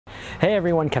Hey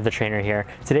everyone, Kev the Trainer here.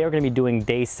 Today we're going to be doing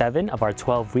day 7 of our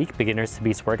 12-week Beginners to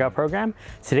Beast workout program.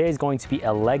 Today is going to be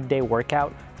a leg day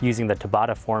workout using the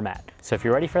Tabata format. So if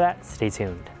you're ready for that, stay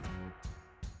tuned.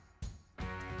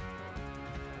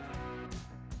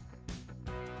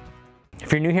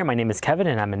 If you're new here, my name is Kevin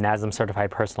and I'm a NASM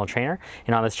certified personal trainer.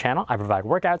 And on this channel, I provide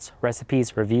workouts,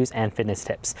 recipes, reviews, and fitness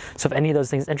tips. So if any of those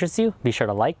things interest you, be sure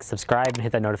to like, subscribe, and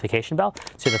hit that notification bell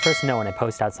so you're the first to know when I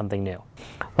post out something new.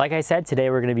 Like I said, today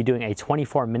we're going to be doing a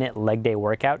 24-minute leg day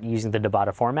workout using the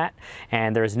Tabata format,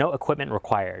 and there is no equipment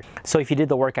required. So if you did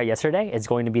the workout yesterday, it's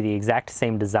going to be the exact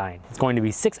same design. It's going to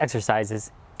be 6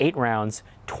 exercises, 8 rounds,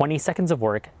 20 seconds of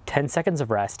work, 10 seconds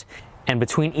of rest, and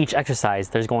between each exercise,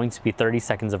 there's going to be 30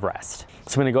 seconds of rest.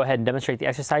 So I'm going to go ahead and demonstrate the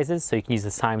exercises so you can use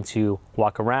this time to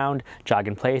walk around, jog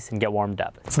in place, and get warmed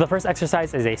up. So the first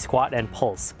exercise is a squat and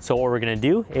pulse. So what we're going to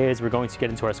do is we're going to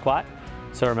get into our squat.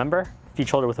 So remember, feet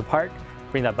shoulder width apart,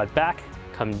 bring that butt back,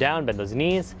 come down, bend those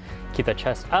knees, keep that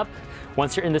chest up.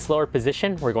 Once you're in this lower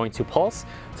position, we're going to pulse.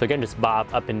 So again, just bob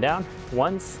up and down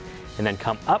once, and then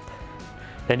come up,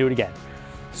 then do it again.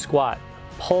 Squat,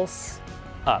 pulse,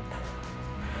 up.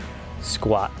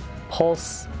 Squat,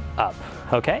 pulse, up,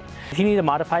 okay? If you need to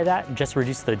modify that, just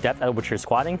reduce the depth at which you're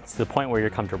squatting to the point where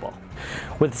you're comfortable.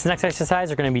 With this next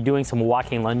exercise, we're going to be doing some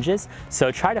walking lunges.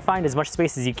 So try to find as much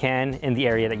space as you can in the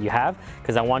area that you have,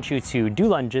 because I want you to do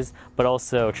lunges, but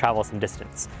also travel some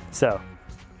distance. So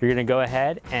you're going to go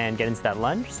ahead and get into that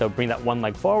lunge. So bring that one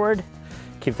leg forward,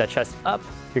 keep that chest up.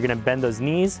 You're going to bend those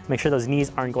knees, make sure those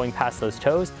knees aren't going past those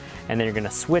toes, and then you're going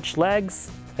to switch legs.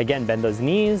 Again, bend those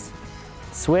knees,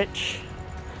 switch,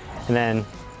 and then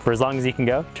for as long as you can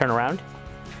go, turn around,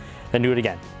 then do it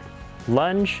again.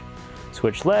 Lunge,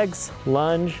 switch legs,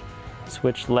 lunge,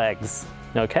 switch legs,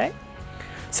 okay?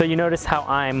 So you notice how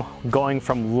I'm going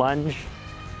from lunge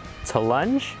to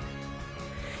lunge.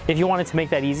 If you wanted to make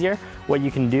that easier, what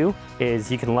you can do is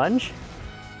you can lunge,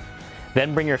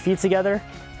 then bring your feet together,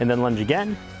 and then lunge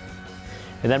again,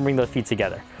 and then bring those feet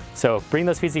together. So bring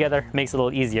those feet together makes it a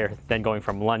little easier than going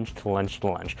from lunge to lunge to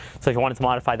lunge. So if you wanted to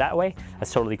modify that way,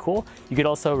 that's totally cool. You could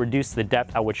also reduce the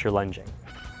depth at which you're lunging.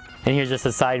 And here's just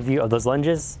a side view of those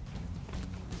lunges.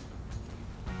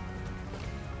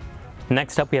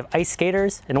 Next up, we have ice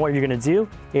skaters. And what you're gonna do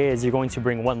is you're going to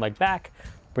bring one leg back,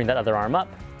 bring that other arm up,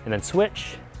 and then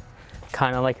switch,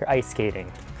 kind of like you're ice skating.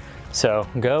 So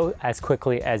go as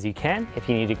quickly as you can. If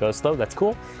you need to go slow, that's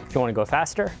cool. If you wanna go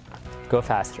faster, go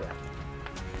faster.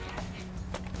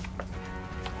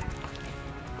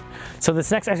 So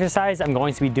this next exercise, I'm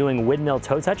going to be doing windmill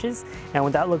toe touches. And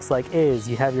what that looks like is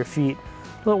you have your feet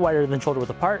a little wider than shoulder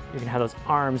width apart. You're gonna have those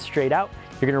arms straight out.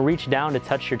 You're gonna reach down to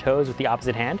touch your toes with the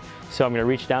opposite hand. So I'm gonna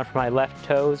reach down for my left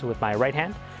toes with my right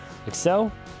hand, like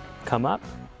so. Come up,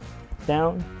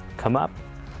 down, come up,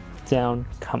 down,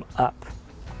 come up.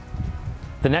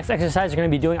 The next exercise you're gonna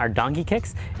be doing are donkey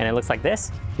kicks, and it looks like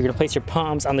this. You're gonna place your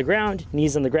palms on the ground,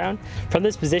 knees on the ground. From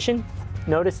this position,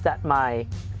 notice that my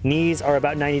knees are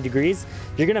about 90 degrees.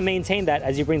 You're gonna maintain that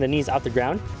as you bring the knees out the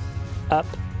ground, up,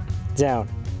 down,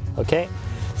 okay?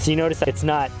 So you notice that it's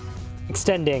not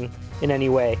extending in any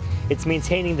way. It's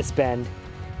maintaining this bend,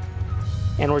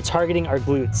 and we're targeting our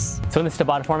glutes. So in this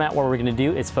Tabata format, what we're gonna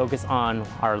do is focus on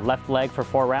our left leg for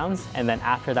 4 rounds, and then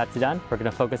after that's done, we're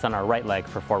gonna focus on our right leg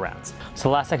for 4 rounds. So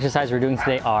the last exercise we're doing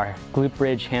today are glute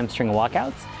bridge hamstring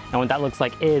walkouts. And what that looks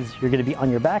like is you're gonna be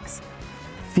on your backs,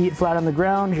 feet flat on the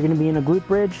ground. You're gonna be in a glute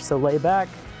bridge, so lay back.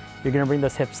 You're gonna bring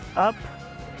those hips up.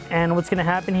 And what's gonna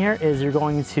happen here is you're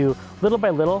going to, little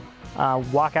by little,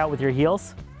 walk out with your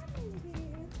heels,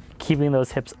 keeping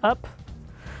those hips up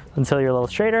until you're a little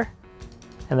straighter,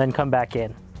 and then come back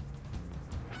in.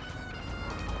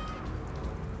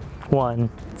 1,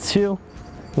 2,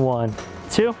 1,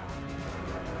 2,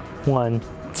 1,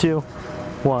 2,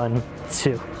 1,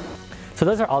 2. So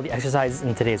those are all the exercises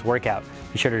in today's workout.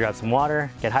 Be sure to grab some water,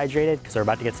 get hydrated, because we're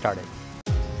about to get started.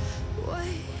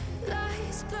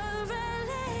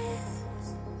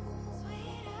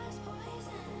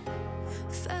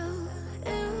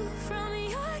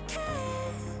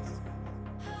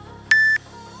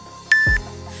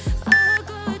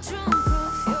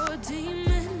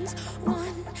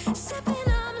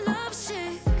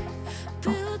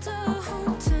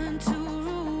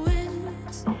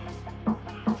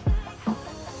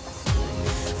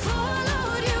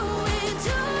 Followed you into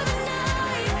the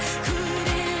night.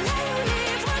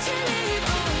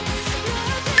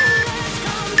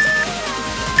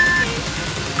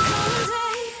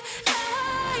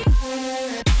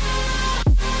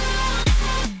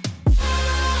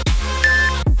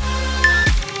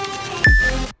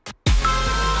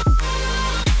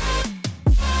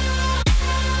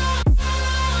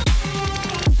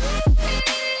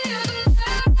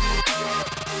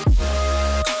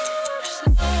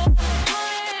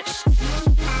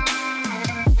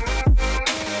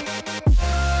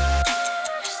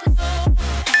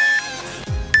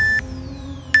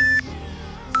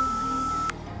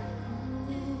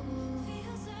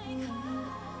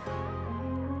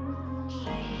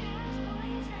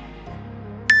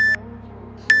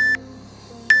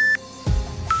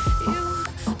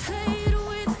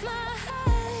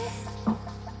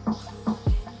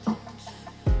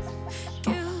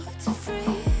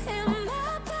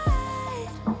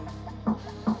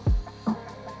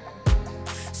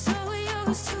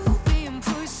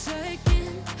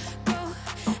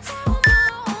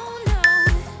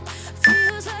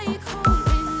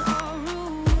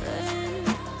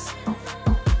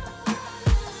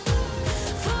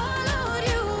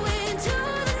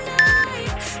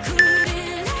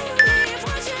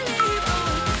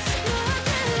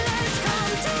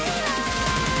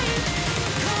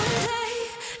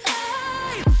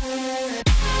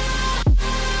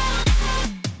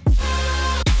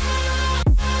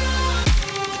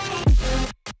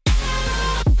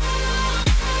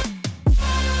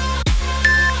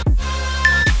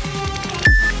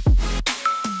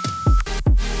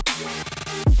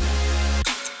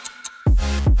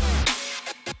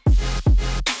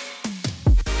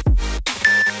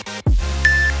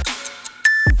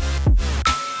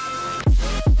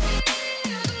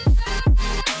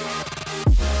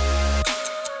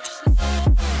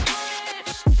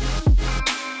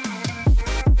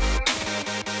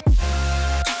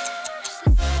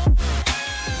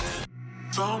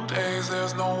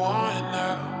 no one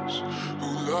else who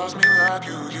loves me like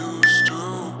you used to.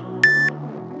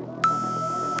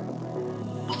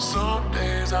 Some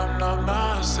days I'm not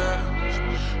myself,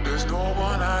 there's no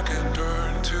one I can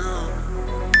turn to.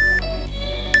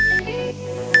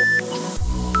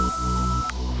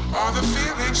 All the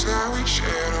feelings that we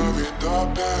shared are in the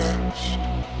past.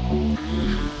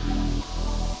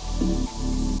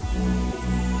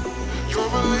 Your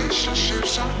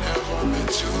relationships are never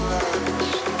meant to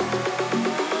last.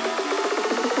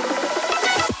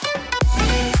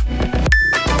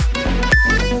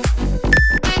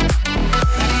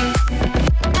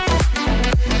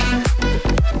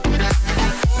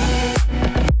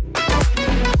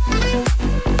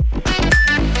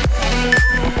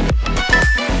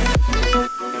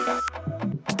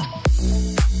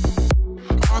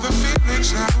 All the feelings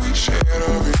that we shared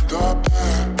are in the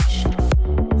past.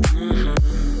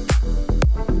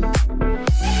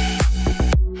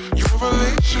 Your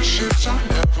relationships are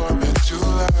never meant to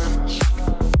last.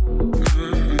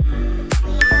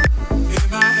 It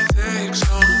might take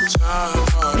some time,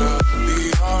 but I'll be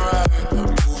alright. I'm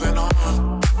moving on,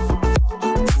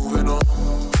 moving on.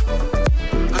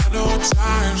 I know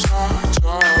times are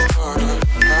tough, but I've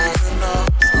had enough.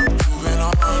 I'm moving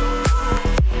on, I'm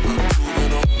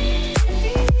moving on.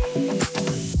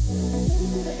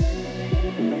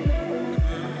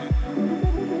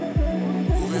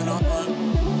 Moving on, moving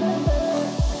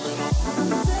on.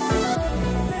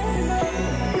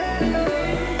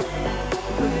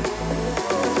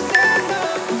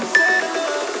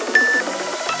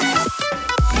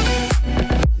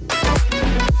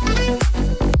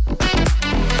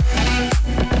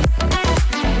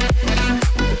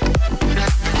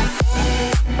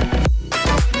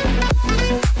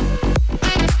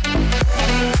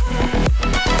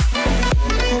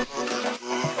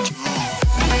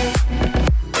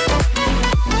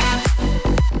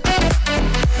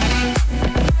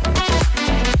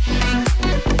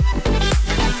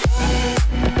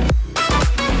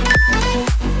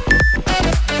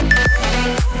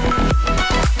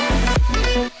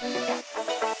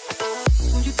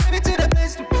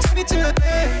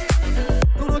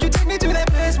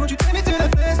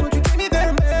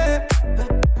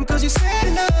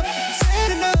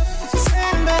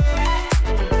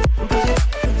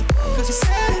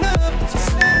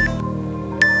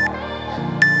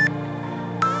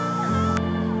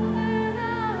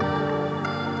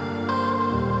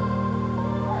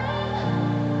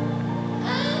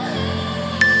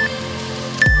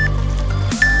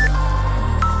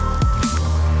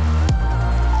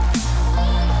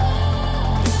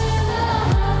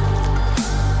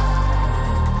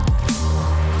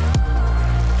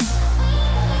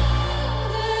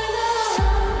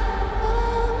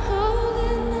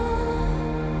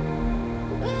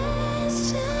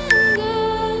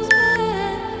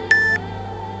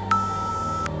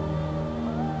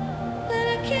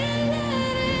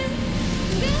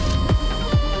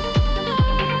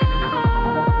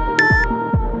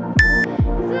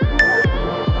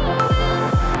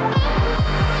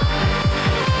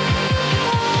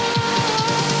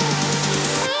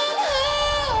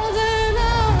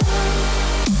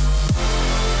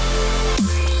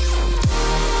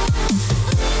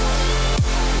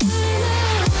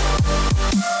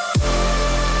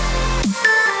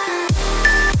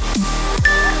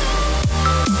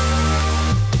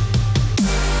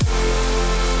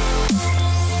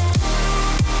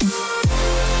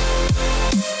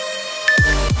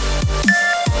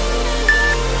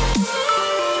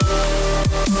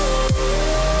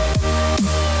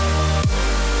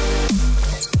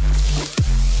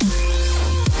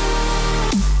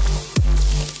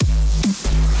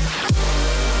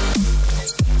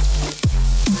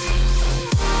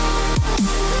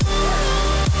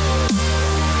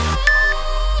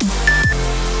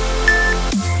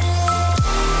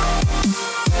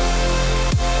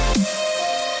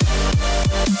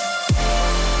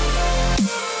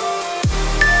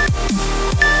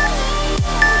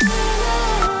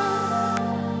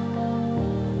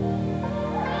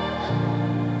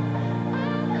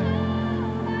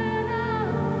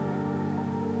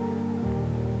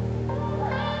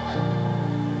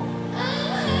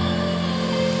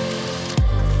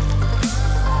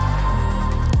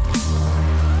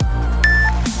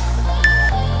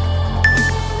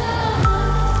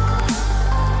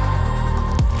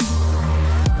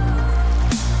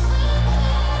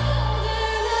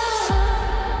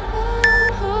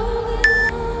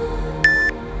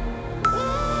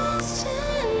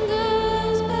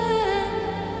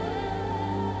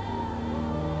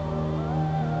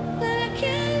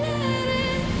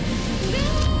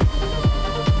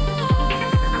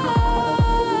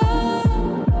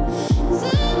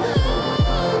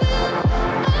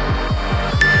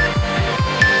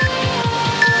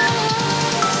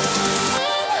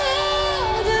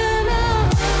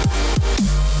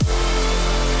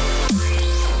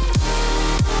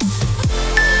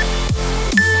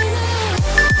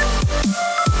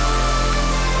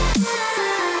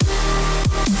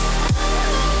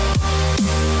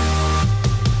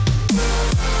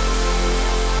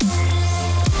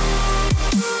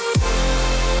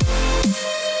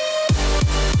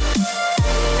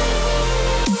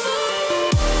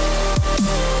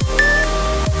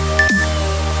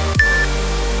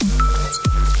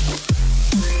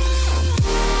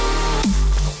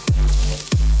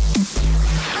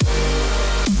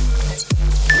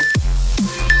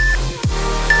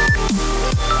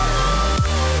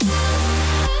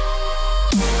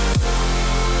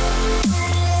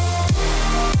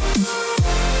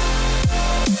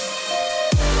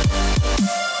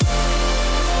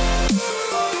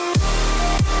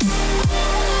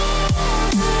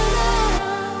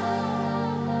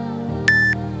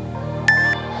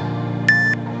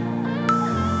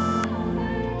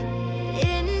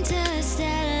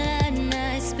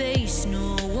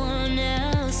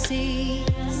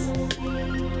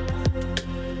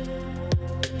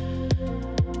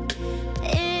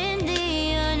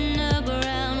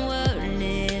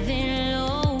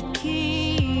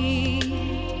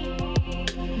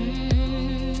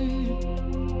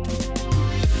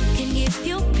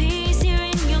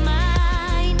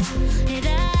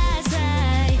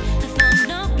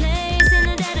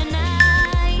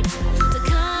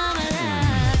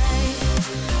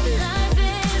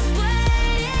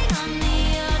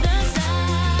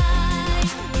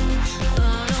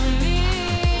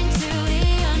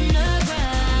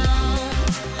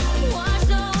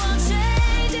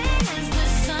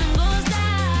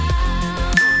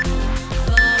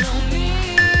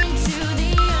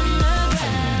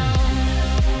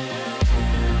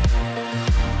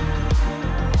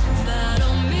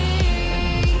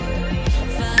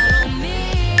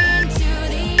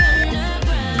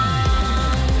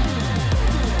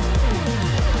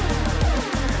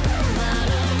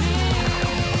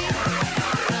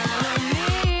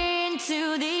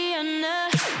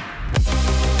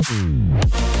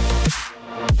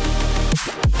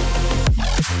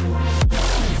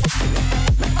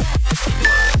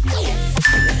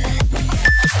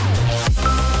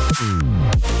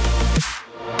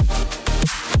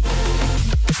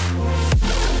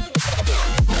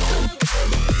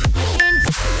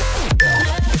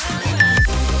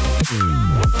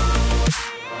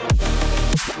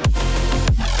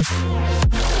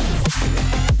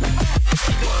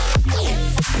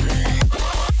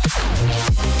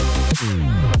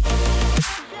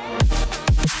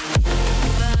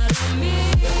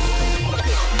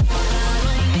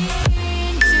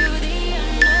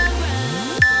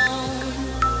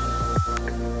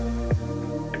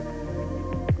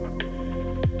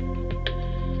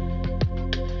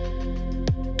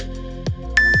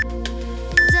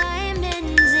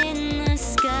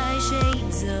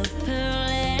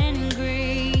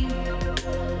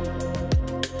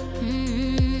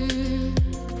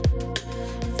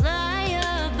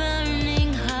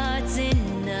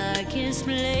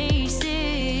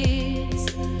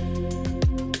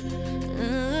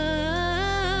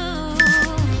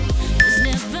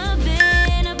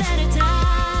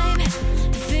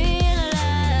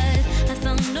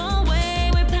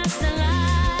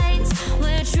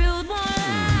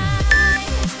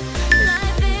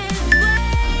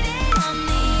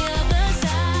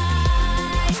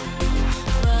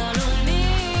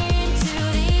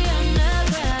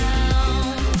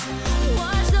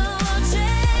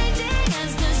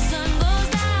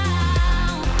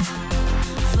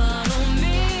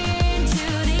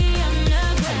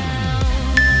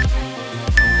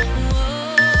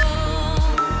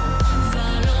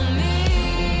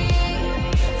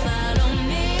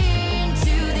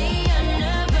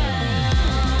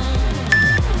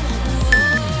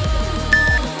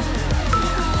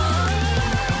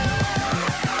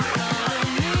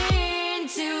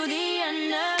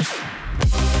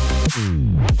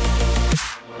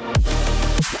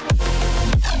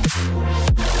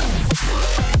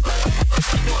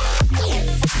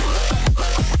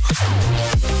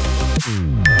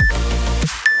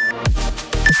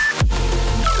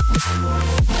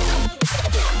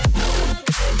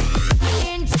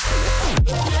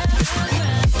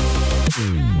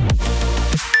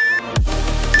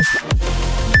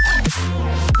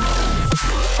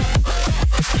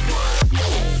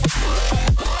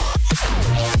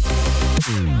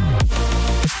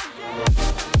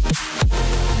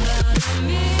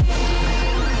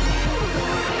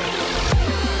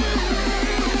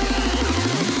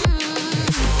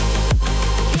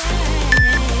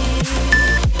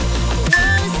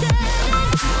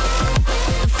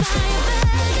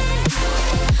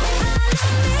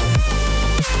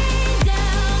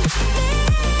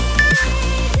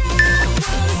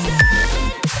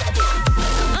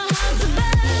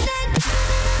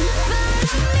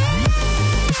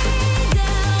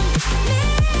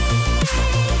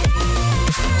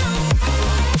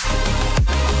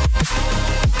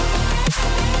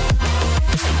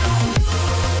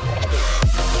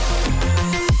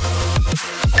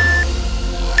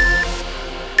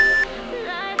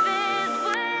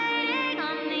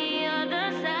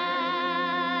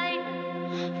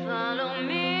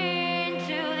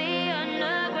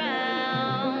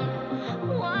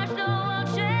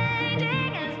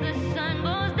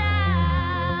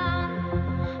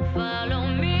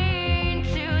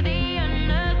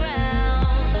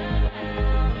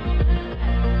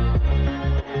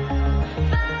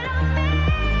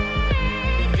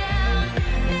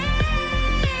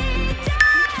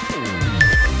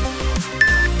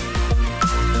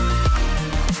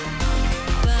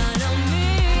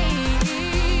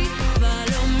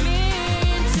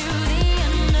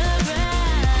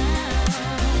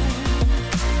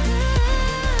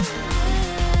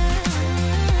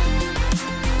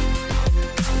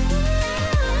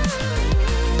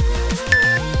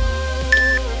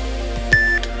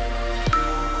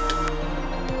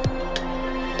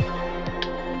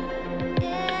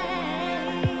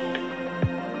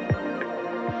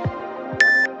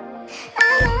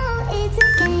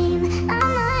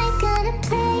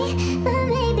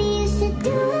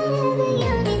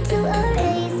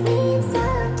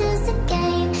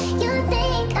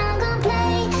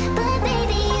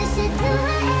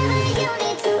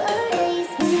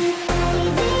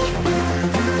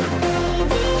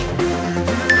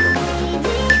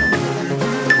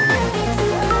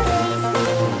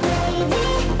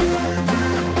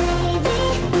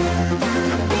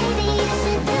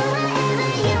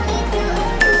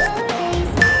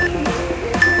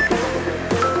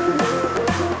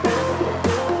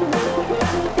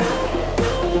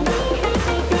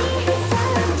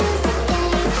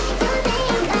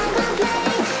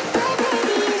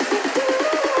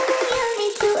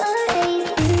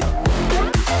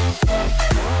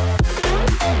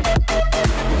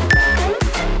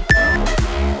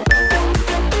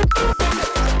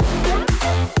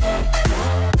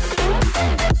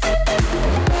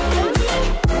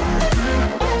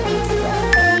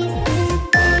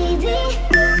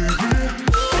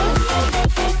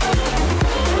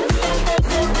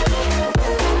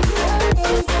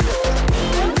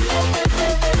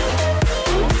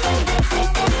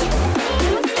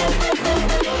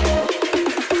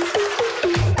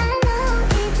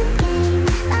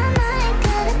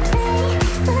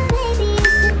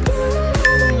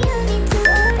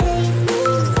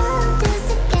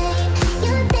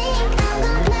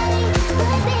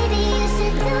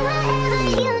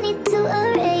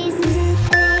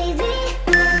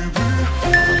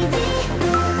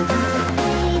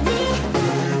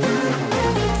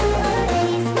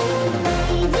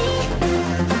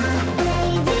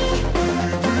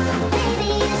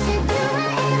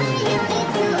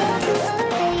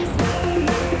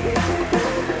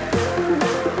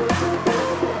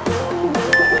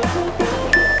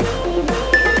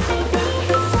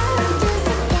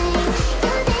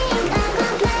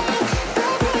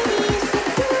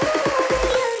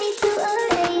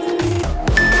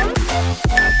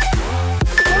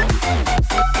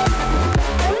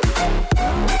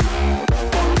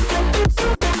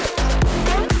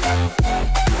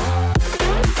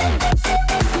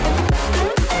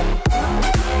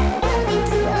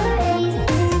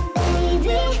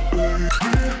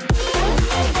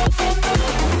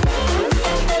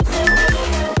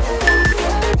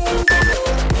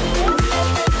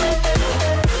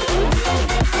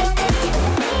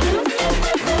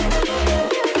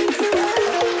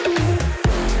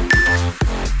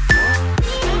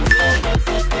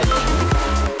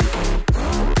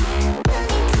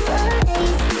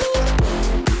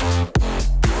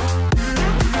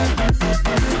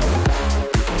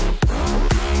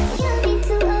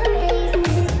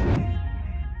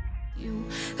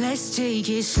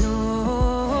 take it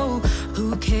slow.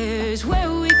 Who cares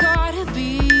where we gotta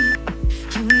be?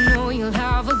 You know you'll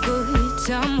have a good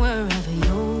time wherever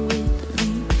you're with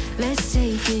me. Let's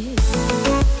take it.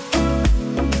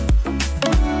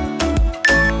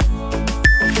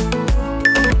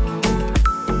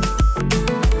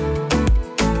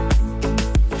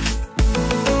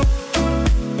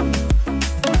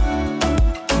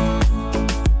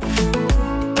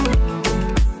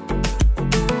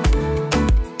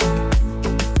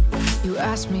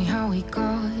 Ask me how we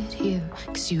got here,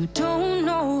 'cause you don't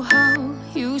know how.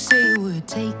 You say we're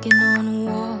taking on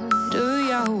water,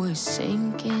 yeah, we're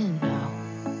sinking now.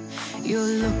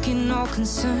 You're looking all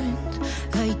concerned,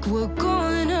 like we're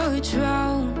gonna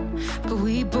drown. But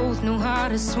we both know how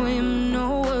to swim,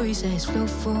 no worries, let's float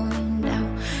for now.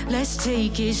 Let's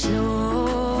take it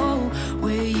slow.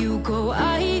 Where you go,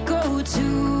 I go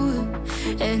too.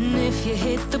 And if you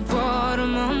hit the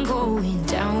bottom, I'm going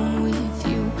down with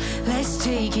you. Let's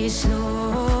take it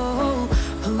slow.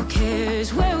 Who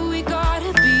cares where we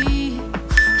gotta be?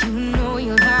 You know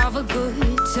you'll have a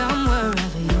good time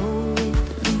wherever you're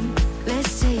with me.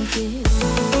 Let's take it.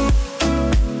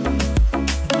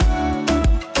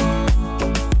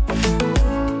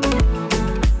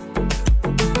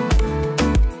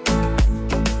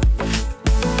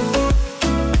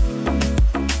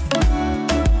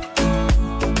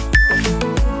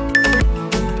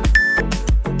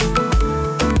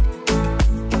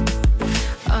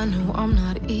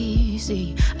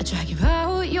 I drag you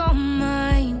out your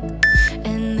mind,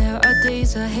 and there are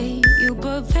days I hate you,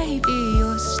 but baby,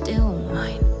 you're still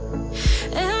mine.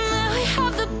 And now we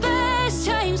have the best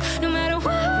times, no matter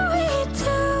what we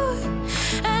do.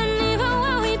 And even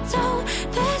when we don't,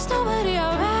 there's nobody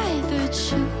I'd rather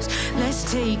choose. Let's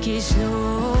take it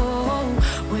slow.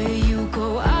 Where you go,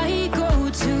 I go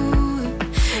too.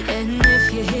 And if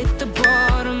you hit the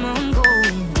bottom, I'm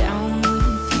going down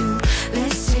with you.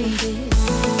 Let's take it.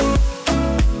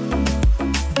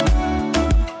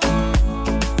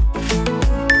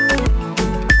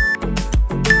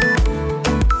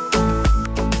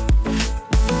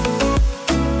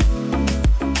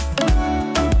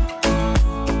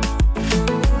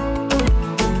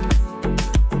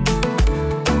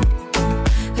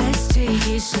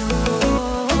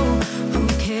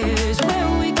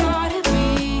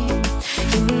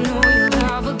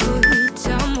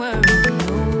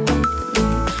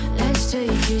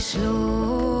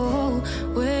 Slow,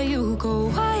 where you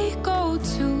go, I go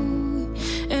too.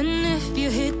 And if you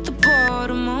hit the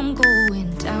bottom, I'm going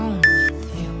down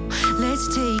with you. Let's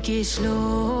take it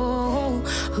slow.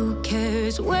 Who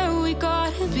cares where we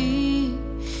gotta be?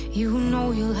 You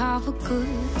know you'll have a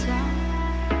good time.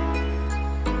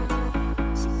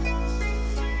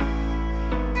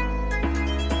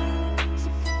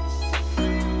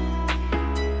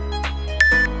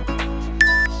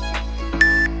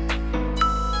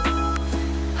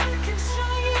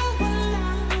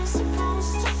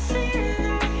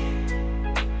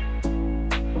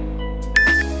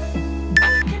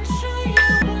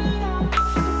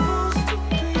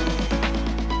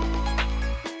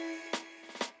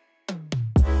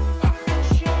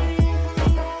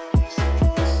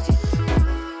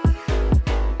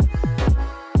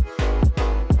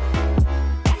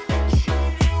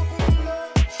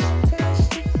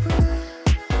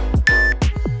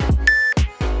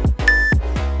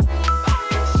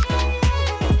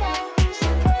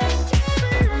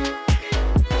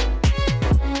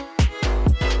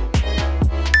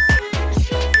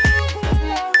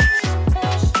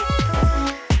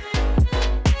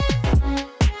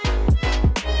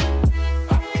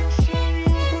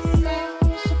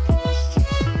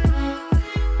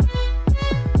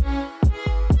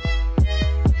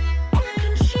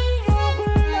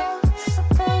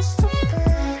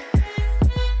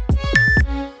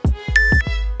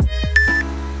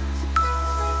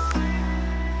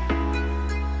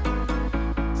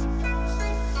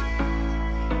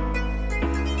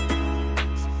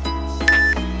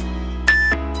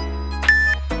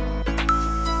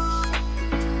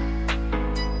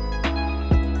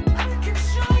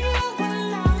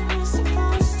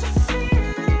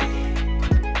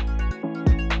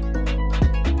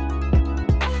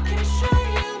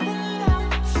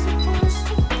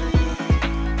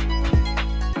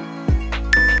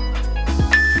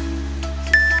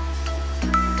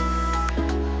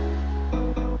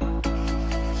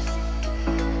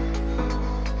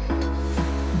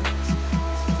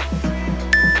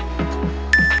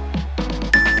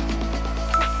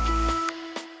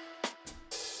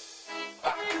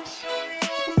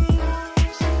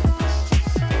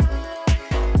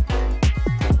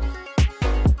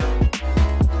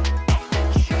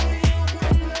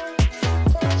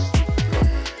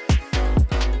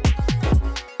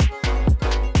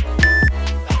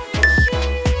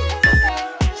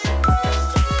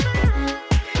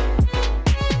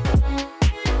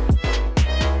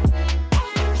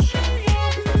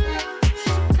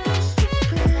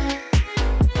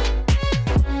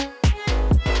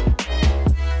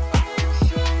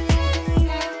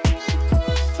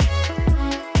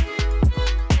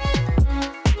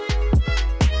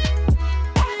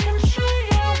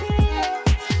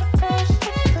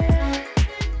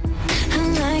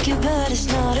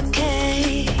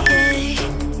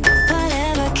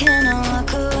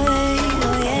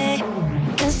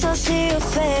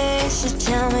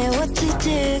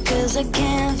 I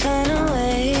can't find a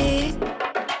way.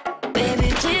 Baby,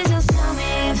 please just tell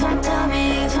me if I'm, tell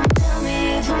me if I'm, tell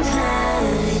me if I'm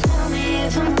fine. Tell me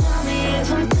if I'm, tell me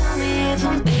if I'm, tell me if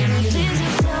I'm, baby, please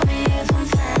just tell me if I'm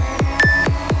fine.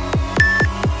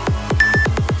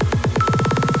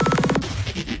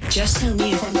 Just tell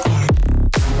me if I'm fine.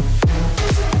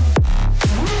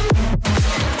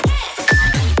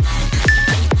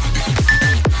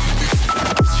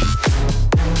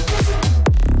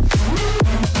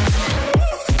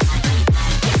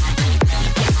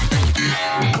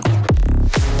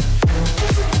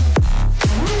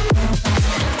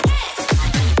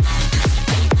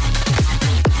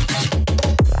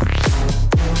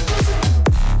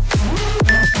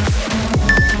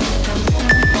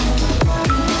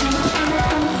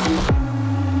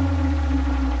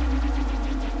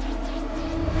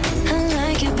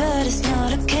 But it's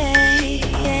not okay.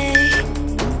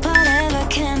 Whatever,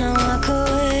 can I walk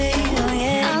away? Oh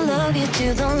yeah. I love you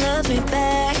too, don't love me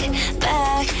back,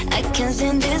 back. I can't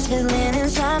stand this feeling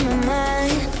inside my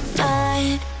mind,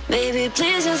 mind. Baby,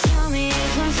 please just tell me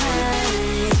if I'm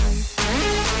fine.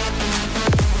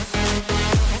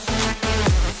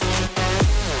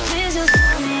 Please just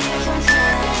tell me if I'm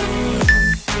fine.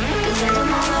 'Cause I don't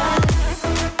know why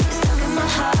it's stuck in my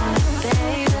heart,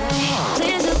 baby.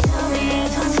 Please just tell me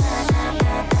if I'm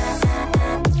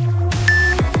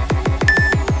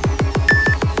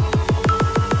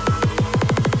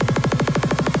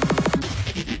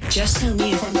Just tell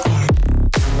me if I'm fine.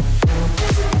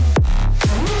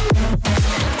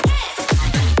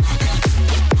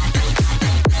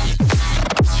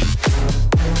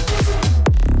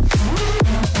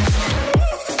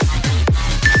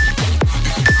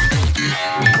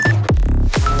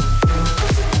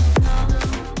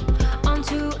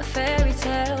 onto a fairy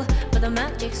tale, but the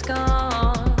magic's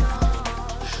gone.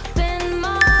 Been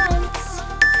months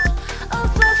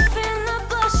of bluffing the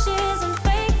blushes and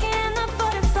faking the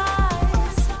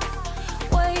butterflies.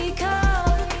 Wake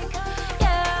up,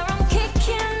 yeah, I'm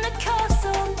kicking the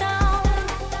castle down.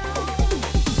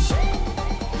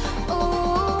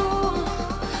 Ooh,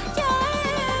 yeah,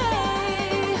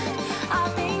 I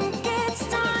think it's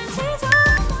time to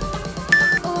talk.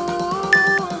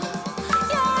 Ooh,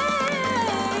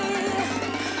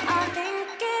 I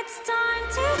think it's time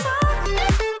to talk.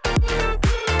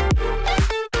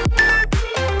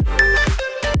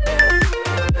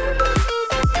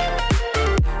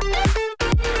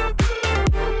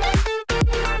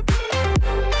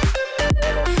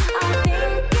 I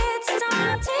think it's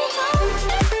time to talk.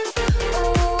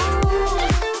 Ooh,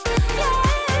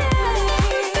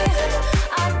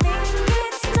 I think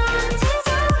it's time to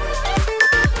talk.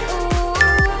 Ooh,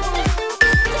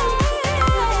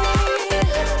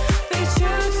 be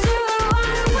true to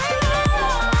what we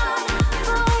want.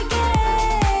 Forget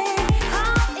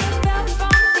how it felt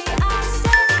from the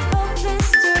outset. Hope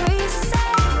history's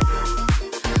safe.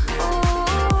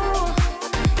 Ooh,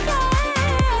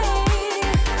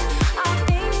 I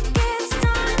think it's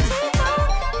time to talk.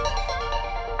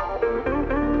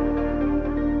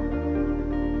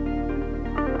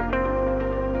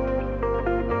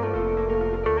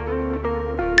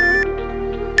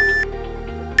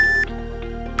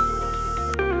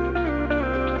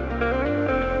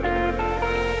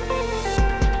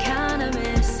 Kinda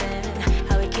missing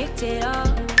how we kicked it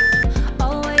off.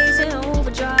 Always in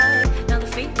overdrive, now the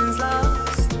feeling's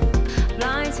lost.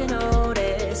 Blind to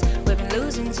notice, we've been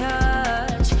losing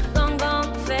touch. Long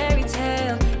gone fairy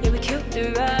tale, yeah, we killed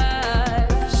the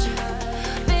rush.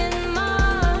 Been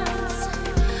months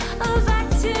of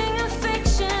acting a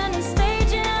fiction and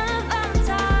staging a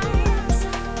Valentine's.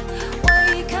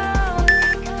 Wake up,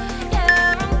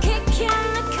 yeah, I'm kicking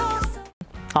the castle.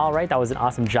 All right, that was an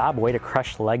awesome job. Way to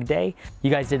crush leg day.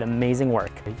 You guys did amazing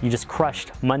work. You just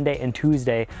crushed Monday and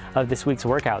Tuesday of this week's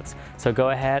workouts. So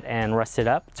go ahead and rest it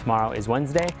up. Tomorrow is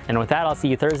Wednesday. And with that, I'll see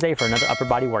you Thursday for another upper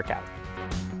body workout.